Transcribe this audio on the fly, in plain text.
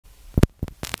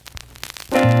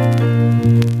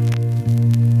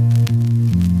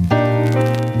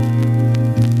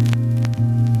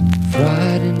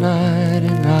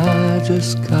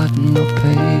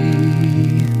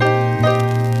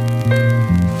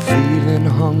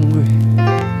hungry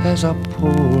as I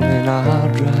pull in our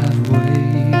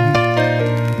driveway.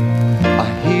 I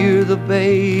hear the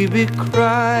baby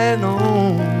crying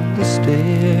on the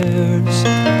stairs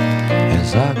as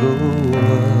I go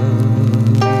up.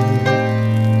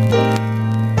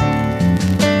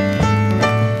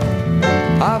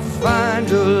 I find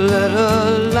your letter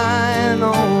lying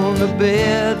on the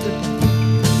bed,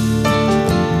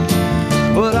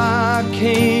 but I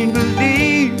can't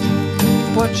believe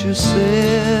what you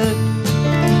said.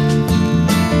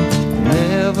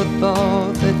 Never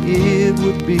thought that it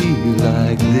would be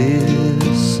like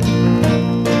this.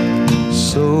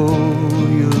 So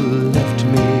you left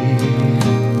me.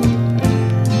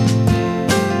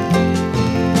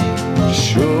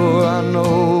 Sure, I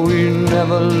know you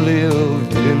never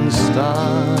lived in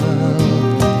style.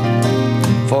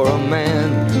 For a man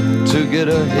to get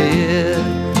ahead,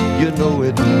 you know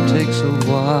it takes a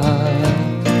while.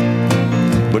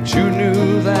 But you knew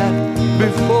that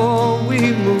before we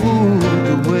moved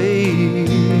away.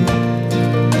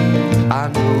 I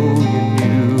know you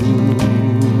knew.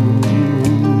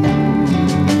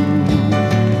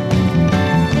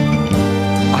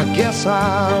 I guess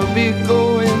I'll be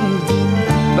going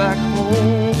back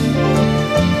home,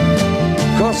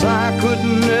 'cause I could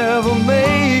never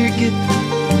make it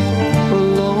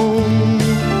alone.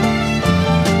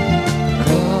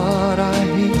 God, I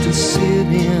hate to sit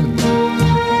in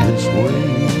this way,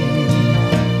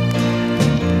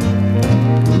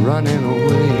 running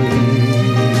away.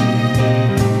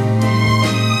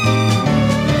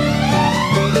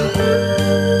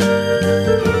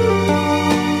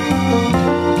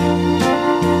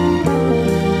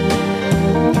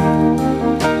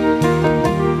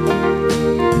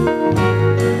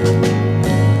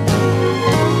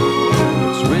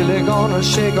 It's really gonna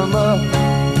shake 'em up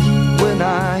when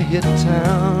I hit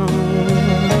town,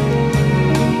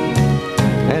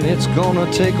 and it's gonna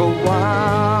take a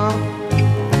while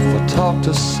for talk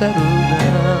to settle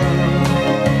down.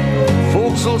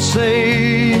 Folks will say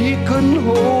he couldn't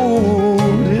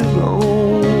hold his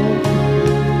own,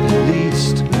 at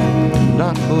least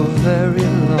not for very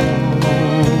long.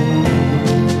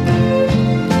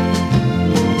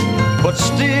 But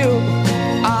still,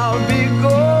 I'll be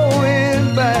going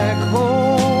back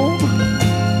home,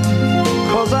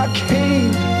 'cause I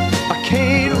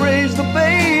can't raise the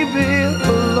baby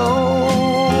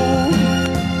alone.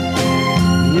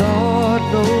 Lord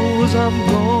knows I'm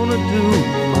gonna do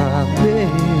my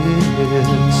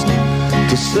best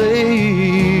to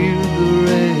save the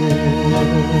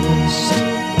rest.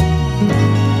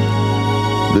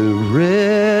 The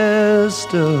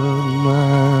rest of my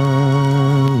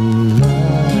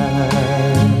life.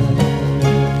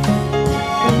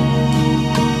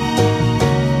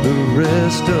 The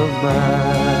rest of my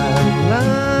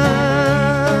life.